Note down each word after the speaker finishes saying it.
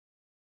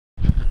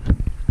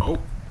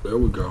There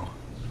we go.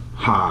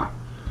 Ha.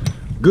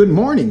 Good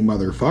morning,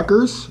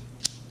 motherfuckers.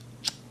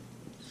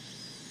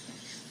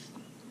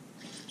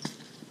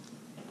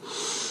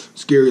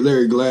 Scary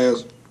Larry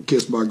Glass.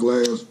 Kissed by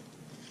Glass.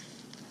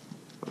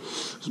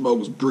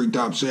 Smoking some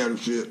treetop shadow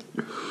shit.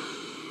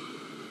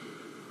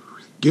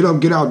 Get up,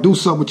 get out, do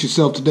something with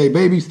yourself today,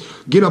 babies.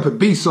 Get up and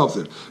be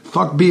something.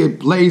 Fuck being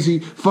lazy.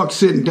 Fuck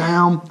sitting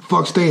down.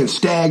 Fuck staying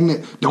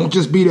stagnant. Don't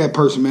just be that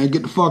person, man.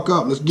 Get the fuck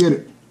up. Let's get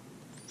it.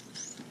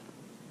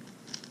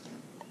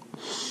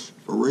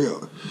 For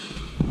real.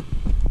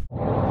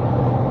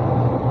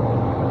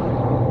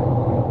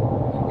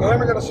 Let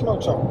me get a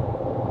smoke shop.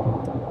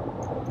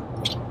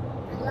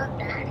 I love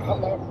that. I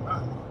love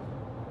that.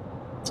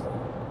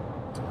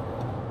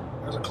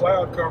 There's a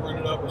cloud covering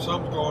it up, or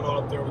something's going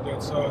on up there with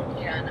that sun.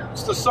 Yeah, I know.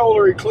 It's the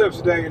solar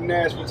eclipse day in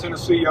Nashville,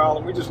 Tennessee, y'all,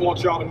 and we just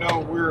want y'all to know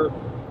we're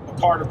a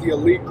part of the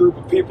elite group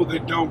of people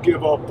that don't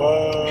give a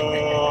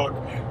fuck.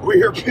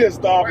 We are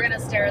pissed off. We're gonna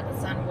stare at the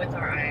sun with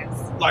our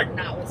eyes, Like,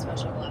 not with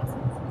special glasses.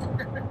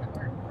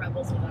 We're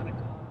rebels without a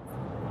cause.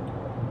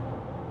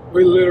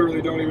 we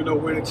literally don't even know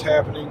when it's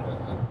happening.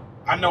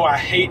 I know I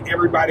hate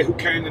everybody who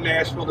came to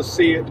Nashville to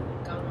see it.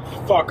 Go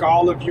home. Fuck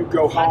all of you,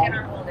 go home. Fucking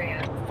our whole day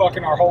up.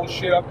 Fucking our whole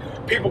shit up.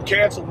 People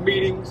canceled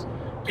meetings.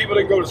 People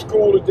didn't go to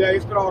school today.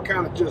 It's been all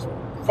kind of just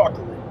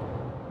fuckery.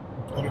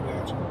 Don't even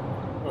answer.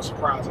 No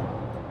surprising.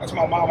 That's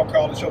my mama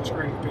calling to show the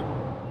screen to people.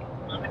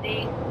 Mama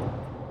D.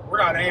 We're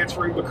not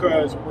answering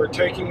because we're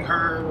taking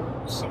her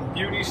some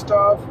beauty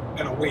stuff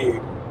and a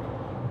wig.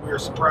 We're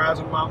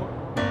surprising mama.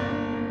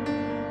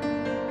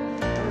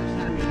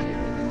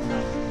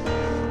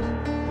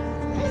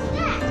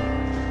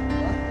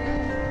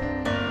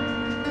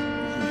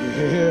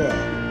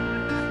 Yeah.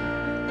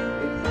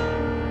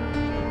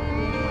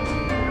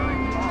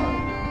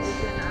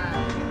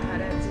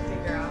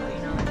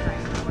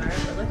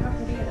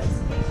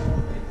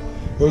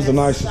 It was the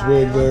nicest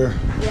wig there.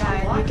 Yeah,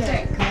 I like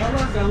that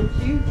color, don't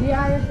you?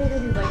 Yeah, I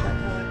figured you'd like that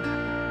color.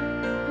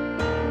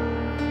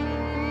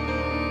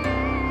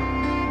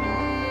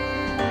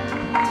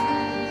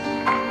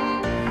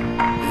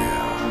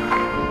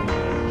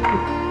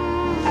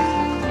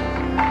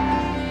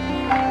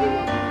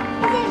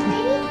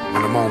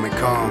 When the moment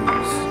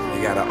comes,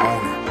 you gotta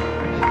own it.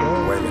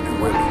 Wailing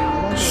and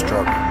willing,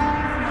 struggle.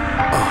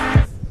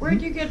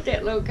 Where'd you get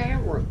that little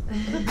camera?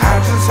 I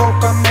just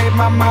hope I made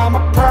my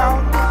mama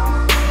proud.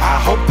 I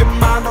hope that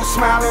mine don't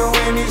smiling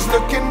when he's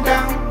looking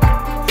down.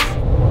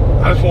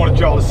 I just wanted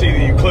y'all to see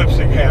the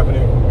eclipsing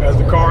happening as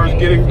the car is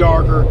getting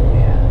darker.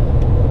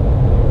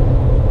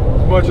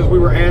 As much as we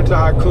were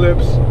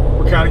anti-eclipse,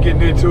 we're kind of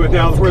getting into it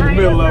now that we're in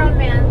the middle of it.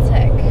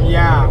 Romantic.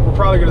 Yeah, we're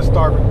probably gonna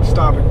stop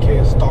and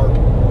kiss. We're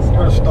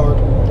gonna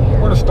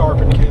stop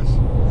and kiss.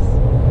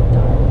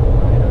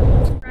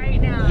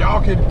 Right now.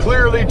 Y'all can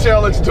clearly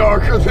tell it's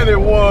darker than it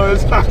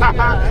was.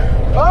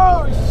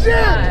 Oh shit!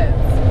 Yes.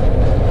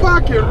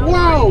 Fucking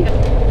whoa!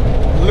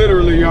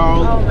 Literally,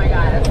 y'all. Oh my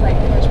god, it's like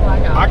pitch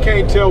black out. I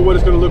can't tell what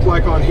it's gonna look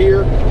like on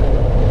here,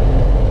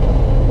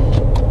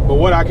 but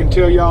what I can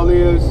tell y'all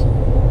is,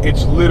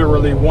 it's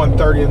literally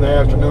 1:30 in the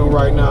afternoon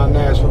right now in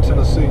Nashville,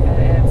 Tennessee.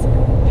 It's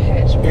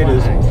pitch black. It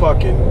is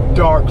fucking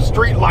dark.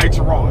 Street lights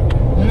are on.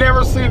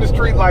 Never seen the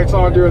street lights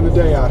on during the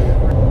day out here.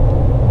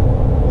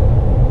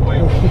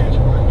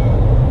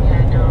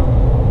 Yeah, no.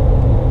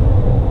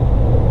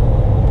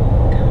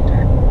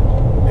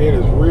 It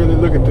is really,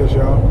 look at this,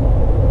 y'all.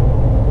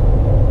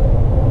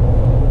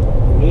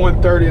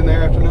 1:30 in the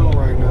afternoon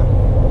right now.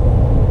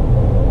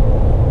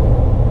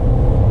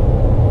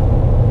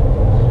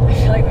 I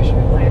feel like we should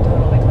be playing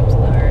Total Eclipse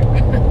of the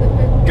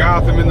Heart.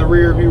 Gotham in the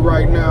rear view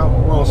right now.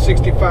 We're on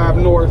 65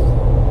 North.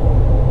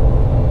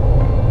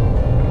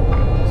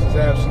 This is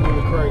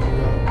absolutely crazy,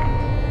 y'all.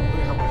 Look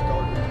at how much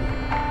darker it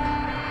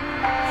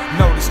is.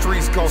 No, the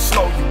streets gon'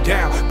 slow you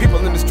down. People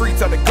in the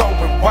streets are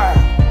going wild.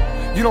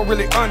 You don't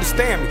really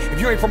understand me if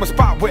you ain't from a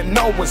spot where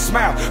no one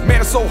smiles. Man,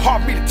 it's so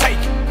hard for me to take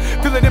it.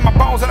 Feel it in my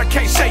bones that I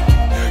can't shake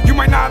it. You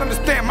might not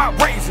understand my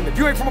raising if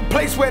you ain't from a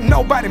place where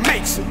nobody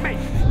makes it.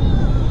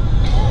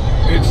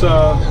 It's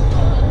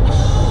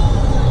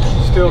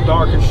still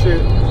dark as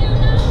shit.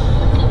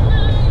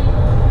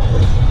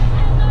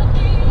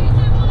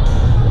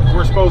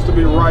 We're supposed to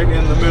be right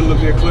in the middle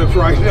of the eclipse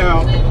right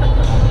now.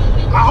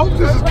 I hope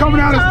this is coming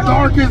out as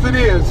dark as it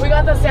is. We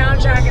got the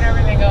soundtrack and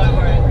everything going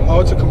for it. Oh,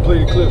 it's a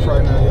complete eclipse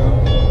right now,